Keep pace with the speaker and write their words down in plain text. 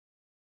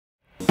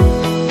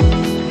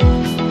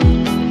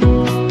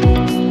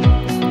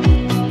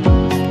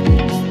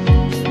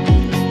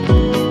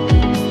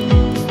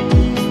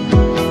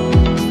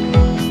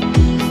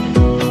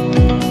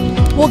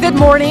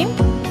morning,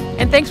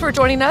 and thanks for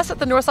joining us at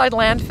the Northside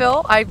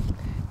Landfill.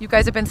 You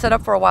guys have been set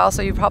up for a while,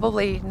 so you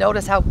probably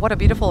noticed what a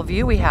beautiful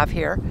view we have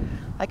here.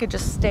 I could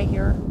just stay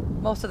here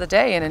most of the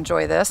day and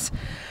enjoy this.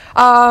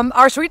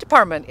 Our street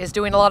department is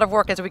doing a lot of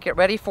work as we get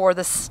ready for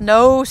the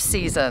snow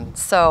season.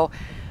 So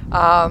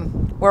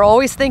we're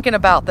always thinking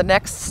about the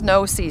next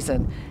snow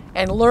season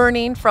and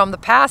learning from the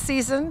past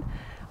season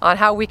on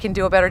how we can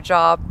do a better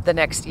job the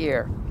next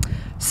year.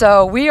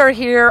 So we are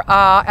here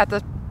at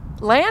the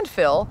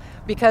landfill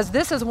because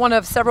this is one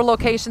of several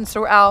locations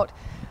throughout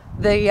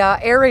the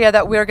area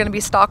that we're going to be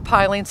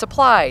stockpiling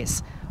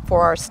supplies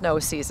for our snow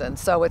season.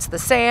 So it's the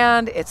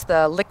sand, it's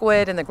the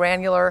liquid and the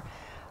granular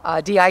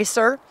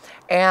de-icer,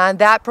 and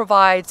that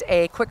provides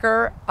a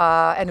quicker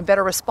and a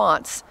better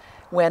response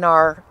when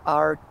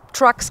our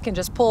trucks can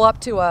just pull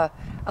up to a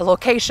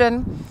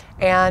location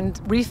and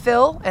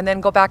refill and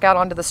then go back out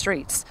onto the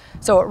streets.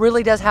 So it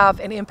really does have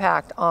an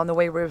impact on the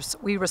way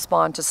we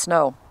respond to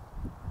snow.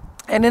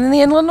 And in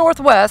the inland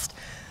Northwest,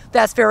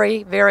 that's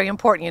very, very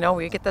important. You know,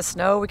 we get the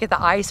snow, we get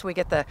the ice, we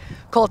get the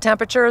cold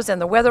temperatures, and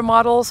the weather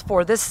models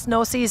for this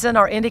snow season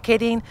are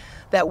indicating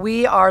that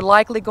we are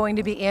likely going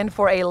to be in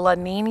for a La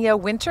Nina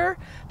winter.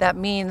 That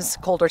means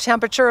colder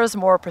temperatures,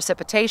 more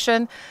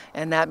precipitation,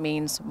 and that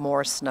means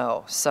more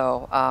snow.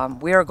 So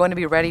we are going to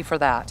be ready for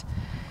that.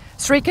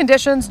 Street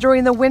conditions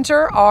during the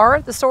winter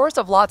are the source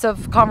of lots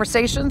of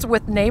conversations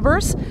with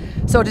neighbors.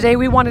 So today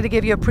we wanted to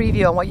give you a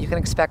preview on what you can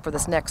expect for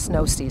this next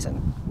snow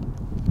season.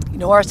 You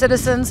know, our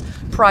citizens'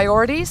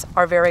 priorities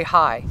are very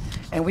high,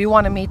 and we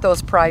want to meet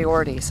those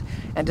priorities.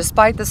 And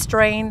despite the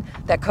strain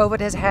that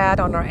COVID has had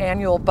on our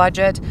annual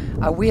budget,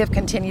 we have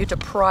continued to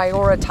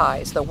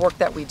prioritize the work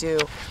that we do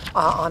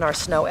on our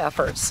snow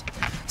efforts.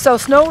 So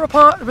snow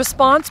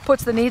response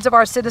puts the needs of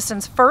our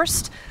citizens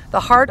first. The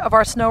heart of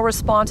our snow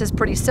response is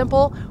pretty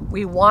simple.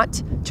 We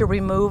want to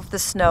remove the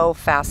snow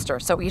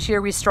faster. So each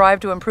year we strive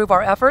to improve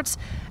our efforts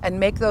and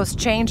make those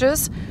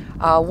changes.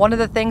 One of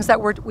the things that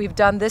we've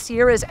done this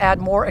year is add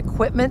more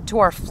equipment to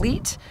our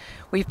fleet.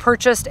 We've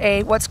purchased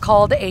what's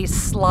called a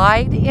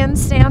slide-in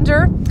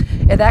sander,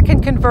 and that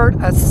can convert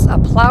a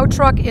plow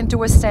truck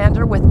into a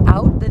sander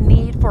without the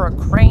need for a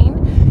crane,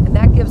 and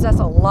that gives us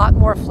a lot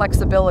more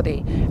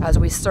flexibility as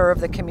we serve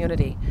the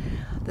community.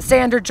 The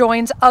sander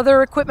joins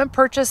other equipment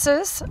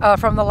purchases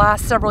from the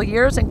last several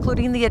years,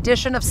 including the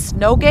addition of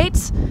snow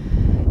gates.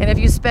 And if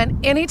you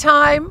spend any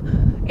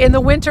time in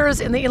the winters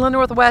in the inland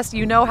Northwest,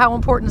 you know how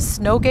important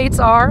snow gates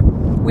are.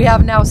 We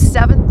have now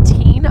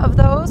 17 of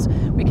those.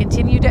 We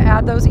continue to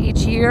add those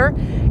each year,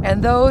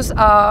 and those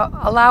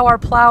allow our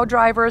plow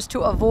drivers to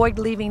avoid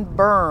leaving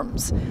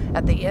berms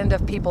at the end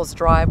of people's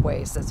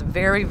driveways. That's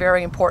very,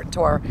 very important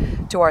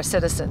to our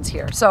citizens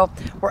here. So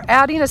we're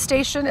adding a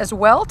station as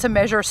well to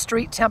measure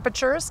street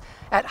temperatures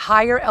at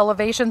higher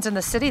elevations in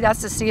the city.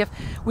 That's to see if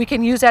we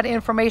can use that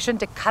information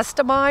to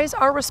customize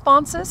our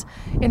responses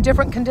in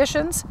different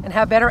conditions and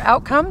have better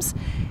outcomes.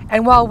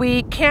 And while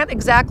we can't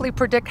exactly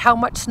predict how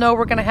much snow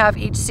we're going to have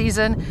each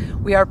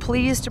season, we are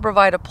pleased to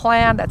provide a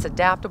plan that's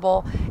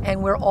adaptable,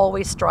 and we're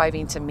always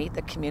striving to meet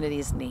the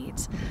community's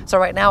needs. So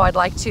right now I'd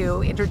like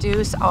to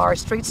introduce our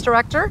Streets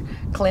Director,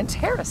 Clint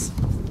Harris.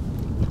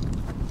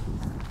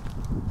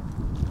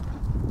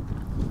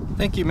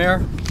 Thank you,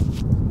 Mayor.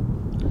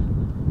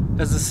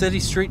 As the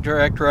City Street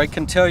Director, I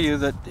can tell you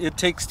that it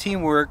takes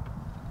teamwork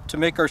to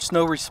make our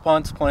snow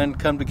response plan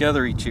come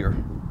together each year.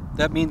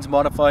 That means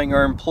modifying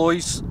our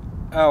employees'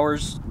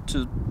 hours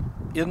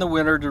in the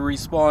winter to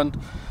respond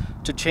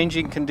to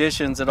changing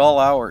conditions at all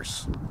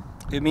hours.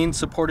 It means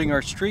supporting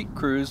our street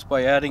crews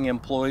by adding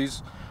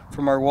employees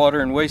from our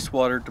water and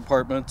wastewater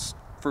departments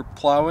for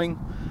plowing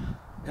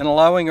and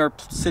allowing our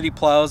city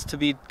plows to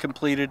be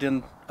completed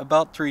in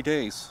about 3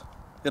 days.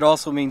 It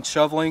also means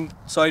shoveling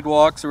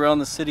sidewalks around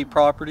the city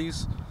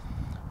properties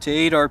to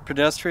aid our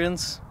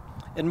pedestrians,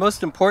 and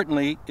most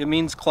importantly, it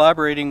means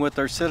collaborating with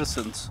our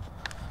citizens.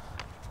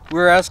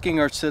 We're asking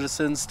our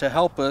citizens to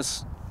help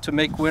us to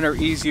make winter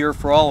easier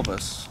for all of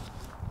us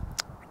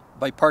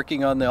by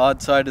parking on the odd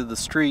side of the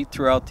street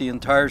throughout the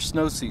entire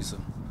snow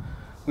season.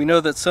 We know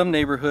that some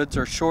neighborhoods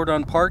are short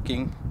on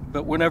parking,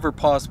 but whenever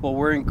possible,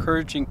 we're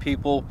encouraging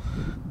people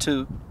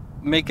to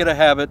make it a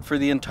habit for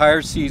the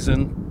entire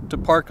season to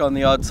park on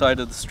the odd side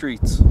of the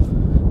streets.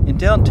 In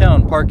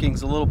downtown,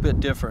 parking's a little bit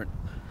different.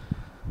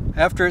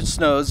 After it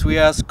snows, we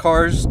ask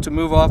cars to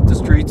move off the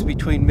streets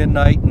between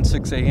midnight and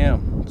 6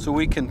 a.m. so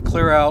we can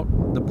clear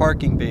out the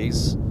parking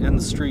bays in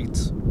the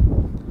streets.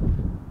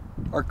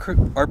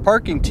 Our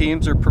parking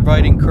teams are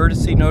providing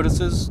courtesy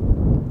notices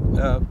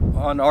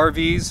on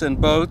RVs and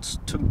boats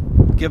to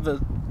give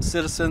the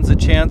citizens a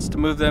chance to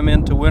move them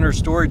into winter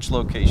storage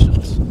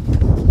locations.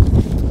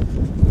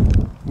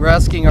 We're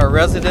asking our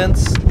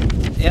residents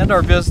and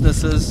our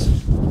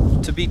businesses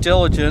to be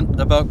diligent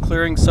about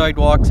clearing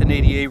sidewalks and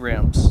ADA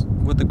ramps,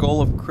 with the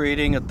goal of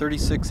creating a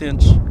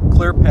 36-inch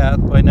clear path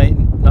by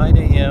 9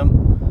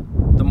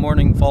 a.m. the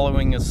morning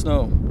following a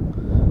snow.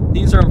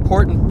 These are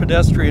important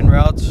pedestrian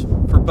routes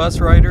for bus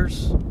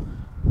riders,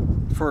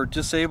 for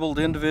disabled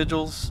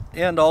individuals,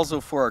 and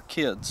also for our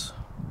kids.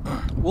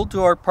 We'll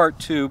do our part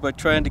too by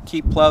trying to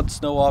keep plowed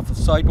snow off of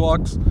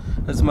sidewalks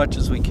as much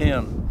as we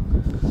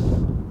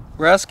can.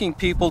 We're asking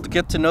people to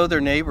get to know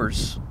their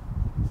neighbors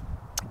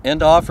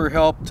and to offer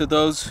help to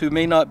those who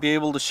may not be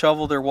able to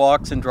shovel their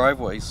walks and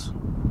driveways.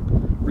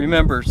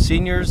 Remember,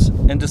 seniors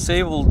and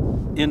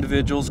disabled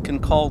individuals can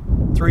call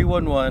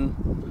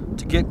 311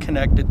 to get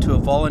connected to a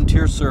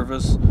volunteer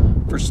service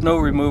for snow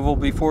removal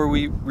before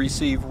we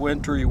receive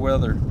wintry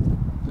weather.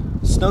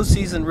 Snow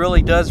season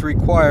really does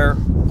require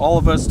all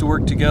of us to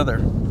work together.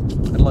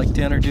 I'd like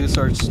to introduce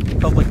our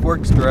Public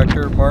Works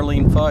Director,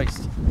 Marlene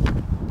Feist.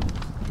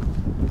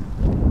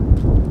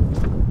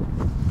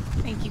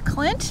 Thank you,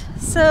 Clint.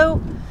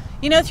 So,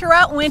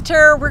 throughout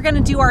winter, we're going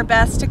to do our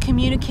best to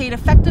communicate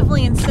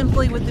effectively and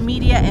simply with the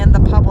media and the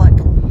public.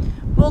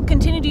 We'll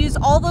continue to use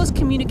all those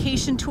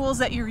communication tools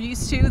that you're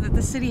used to, that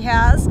the city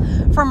has,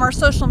 from our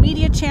social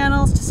media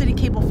channels to City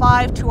Cable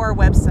 5 to our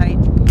website.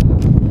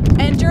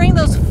 And during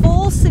those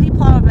full city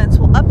plow events,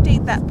 we'll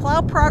update that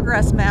plow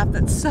progress map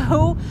that's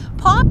so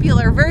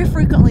popular very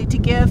frequently to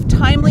give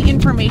timely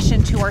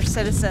information to our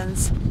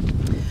citizens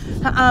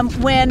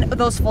when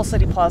those full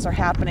city plows are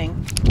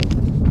happening.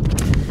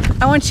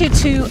 I want you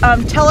to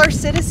tell our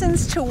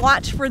citizens to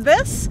watch for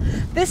this.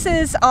 This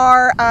is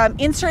our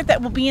insert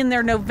that will be in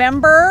their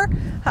November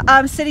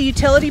city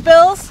utility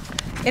bills.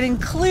 It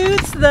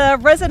includes the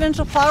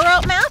residential plow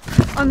route map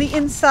on the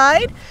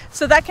inside,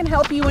 so that can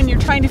help you when you're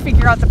trying to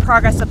figure out the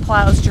progress of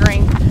plows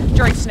during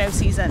snow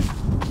season.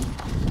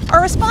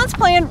 Our response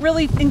plan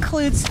really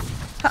includes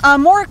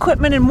more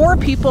equipment and more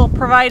people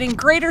providing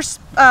greater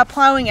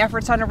plowing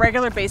efforts on a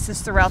regular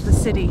basis throughout the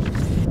city.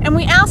 And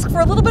we ask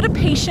for a little bit of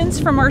patience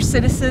from our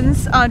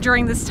citizens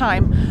during this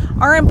time.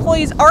 Our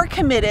employees are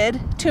committed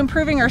to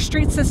improving our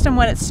street system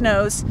when it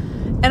snows,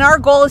 and our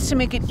goal is to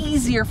make it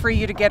easier for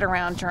you to get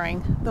around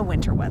during the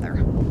winter weather.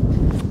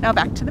 Now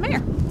back to the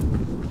mayor.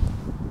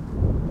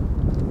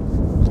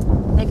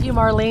 Thank you,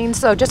 Marlene.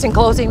 So just in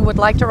closing, would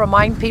like to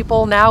remind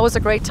people now is a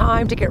great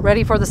time to get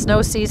ready for the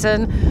snow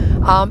season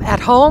at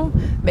home.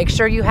 Make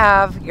sure you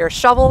have your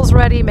shovels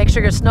ready, make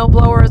sure your snow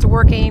blower is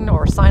working,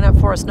 or sign up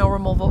for a snow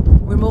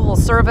removal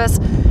service.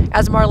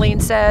 As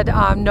Marlene said,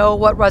 know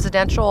what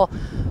residential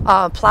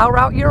plow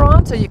route you're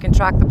on so you can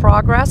track the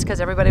progress, because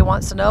everybody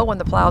wants to know when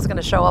the plow is going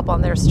to show up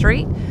on their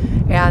street.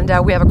 And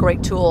we have a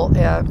great tool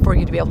for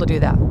you to be able to do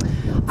that.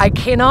 I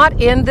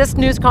cannot end this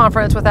news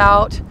conference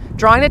without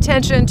drawing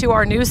attention to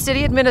our new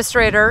city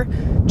administrator,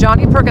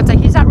 Johnny Perkins.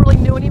 He's not really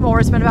new anymore.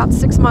 It's been about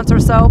 6 months or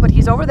so, but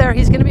he's over there.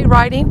 He's going to be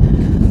riding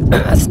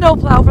a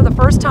snowplow for the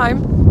first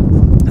time.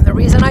 And the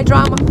reason I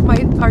draw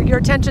your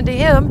attention to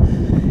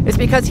him is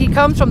because he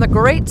comes from the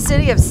great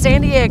city of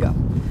San Diego.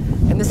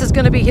 And this is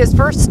going to be his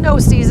first snow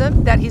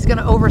season that he's going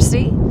to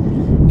oversee.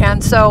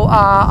 And so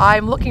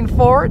I'm looking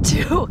forward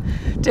to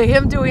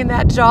him doing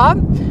that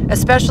job,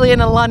 especially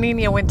in a La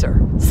Nina winter.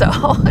 So,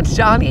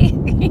 Johnny,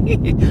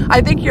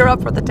 I think you're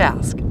up for the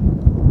task.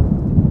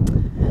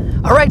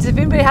 All right, so if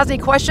anybody has any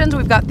questions,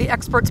 we've got the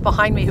experts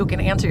behind me who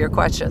can answer your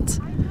questions.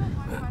 I do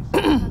have a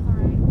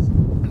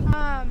question, if that's all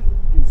right.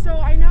 So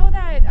I know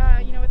that,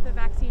 with the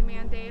vaccine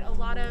mandate, a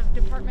lot of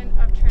Department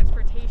of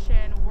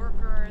Transportation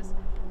workers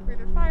were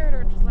either fired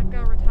or just let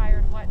go,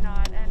 retired,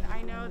 whatnot, and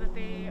I know that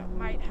they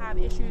might have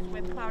issues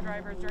with plow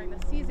drivers during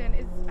the season.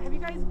 Have you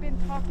guys been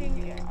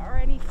talking, or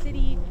any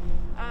city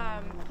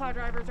plow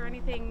drivers or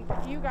anything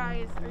with you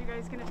guys? Are you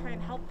guys going to try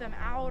and help them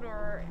out,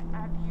 or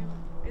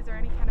is there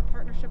any kind of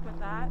partnership with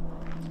that?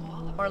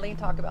 Marlene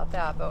talked about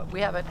that, but we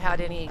haven't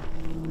had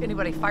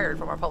anybody fired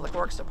from our public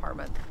works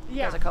department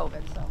because of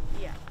COVID. So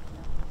Yeah.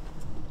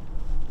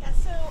 Yeah,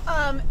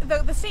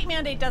 so the state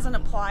mandate doesn't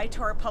apply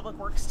to our public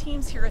works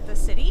teams here at the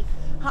city.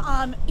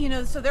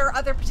 So there are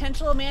other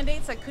potential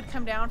mandates that could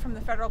come down from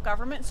the federal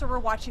government. So we're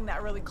watching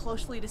that really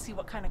closely to see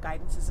what kind of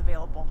guidance is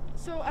available.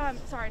 So,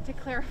 sorry, to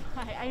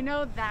clarify, I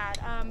know that,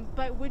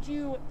 but would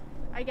you,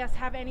 I guess,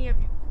 have any of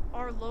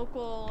our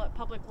local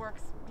public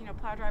works,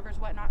 plow drivers,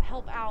 whatnot,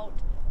 help out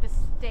the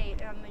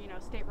state on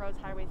the, state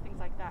roads, highways, things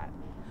like that?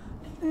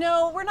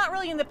 No, we're not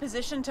really in the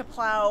position to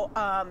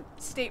plow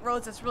state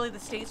roads. It's really the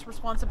state's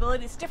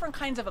responsibility. It's different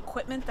kinds of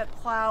equipment that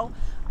plow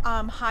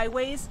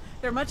highways.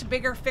 They're much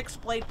bigger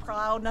fixed blade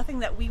plow, nothing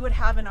that we would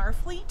have in our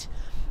fleet.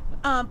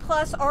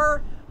 Plus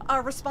our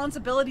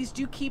responsibilities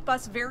do keep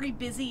us very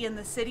busy in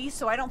the city,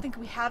 so I don't think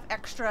we have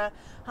extra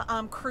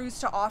crews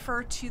to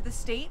offer to the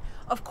state.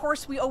 Of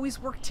course, we always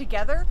work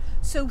together.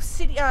 So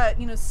city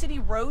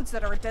roads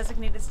that are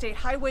designated state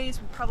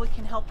highways, we probably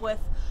can help with,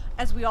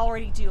 as we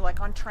already do,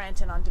 like on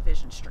Trent and on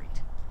Division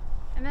Street.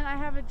 And then I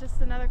have just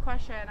another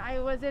question. I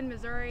was in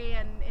Missouri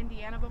and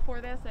Indiana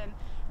before this, and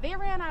they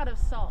ran out of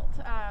salt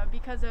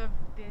because of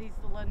these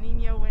La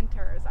Nina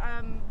winters.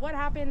 What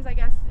happens, I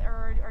guess,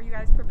 or are you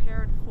guys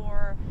prepared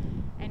for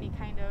any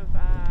kind of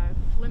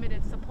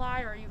limited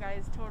supply, or are you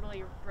guys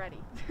totally ready?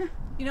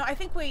 I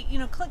think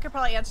Clint could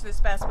probably answer this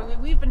best, but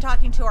we've been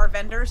talking to our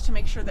vendors to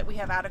make sure that we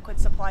have adequate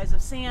supplies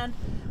of sand,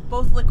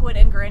 both liquid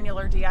and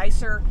granular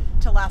de-icer,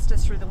 to last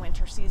us through the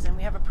winter season.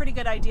 We have a pretty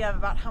good idea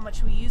about how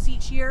much we use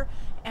each year,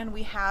 and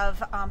we have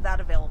that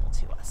available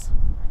to us.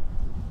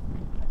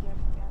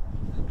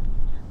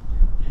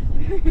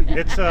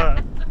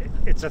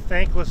 It's a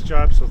thankless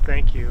job, so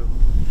thank you.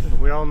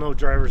 And we all know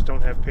drivers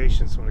don't have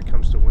patience when it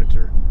comes to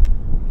winter.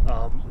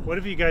 What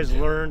have you guys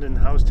learned, and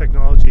how's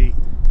technology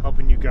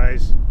helping you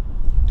guys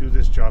do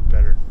this job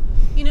better?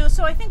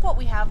 So I think what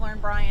we have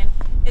learned, Brian,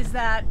 is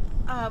that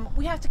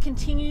we have to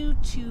continue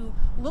to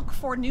look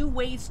for new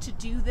ways to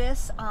do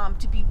this,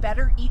 to be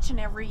better each and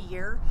every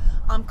year.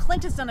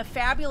 Clint has done a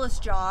fabulous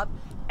job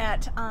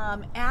at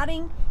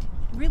adding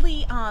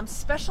really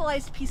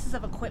specialized pieces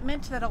of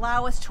equipment that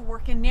allow us to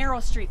work in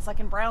narrow streets like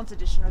in Brown's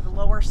Edition or the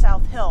lower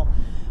South Hill.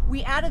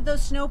 We added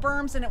those snow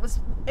berms, and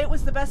it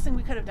was the best thing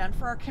we could have done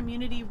for our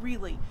community,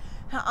 really,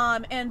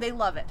 and they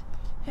love it.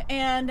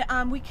 And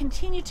we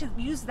continue to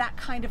use that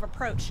kind of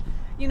approach.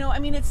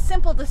 It's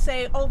simple to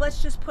say, oh,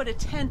 let's just put a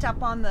tent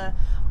up on the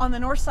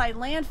Northside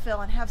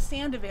landfill and have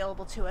sand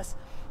available to us.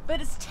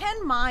 But it's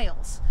 10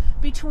 miles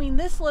between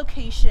this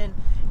location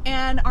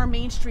and our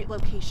Main Street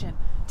location.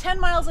 10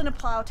 miles in a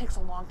plow takes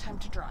a long time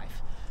to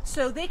drive.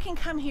 So they can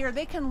come here,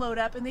 they can load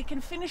up, and they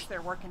can finish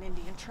their work in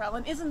Indian Trail.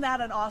 And isn't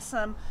that an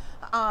awesome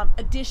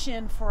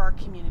addition for our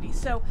community?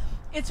 So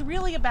it's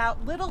really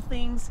about little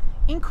things,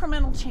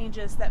 incremental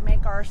changes that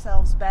make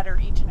ourselves better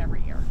each and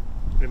every year.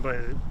 And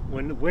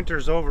when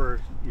winter's over,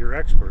 you're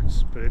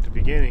experts, but at the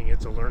beginning,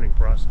 it's a learning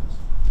process.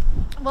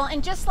 Well,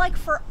 and just like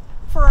for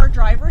our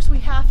drivers, we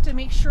have to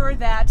make sure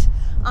that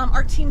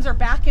our teams are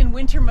back in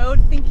winter mode,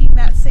 thinking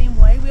that same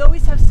way. We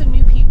always have some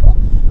new people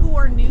who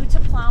are new to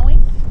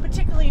plowing,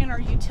 particularly in our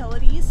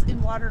utilities,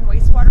 in water and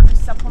wastewater, to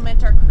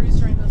supplement our crews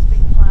during those big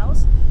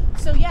plows.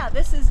 So yeah,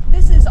 this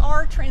is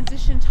our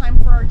transition time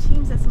for our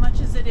teams as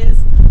much as it is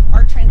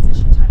our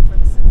transition time for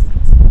the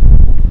citizens.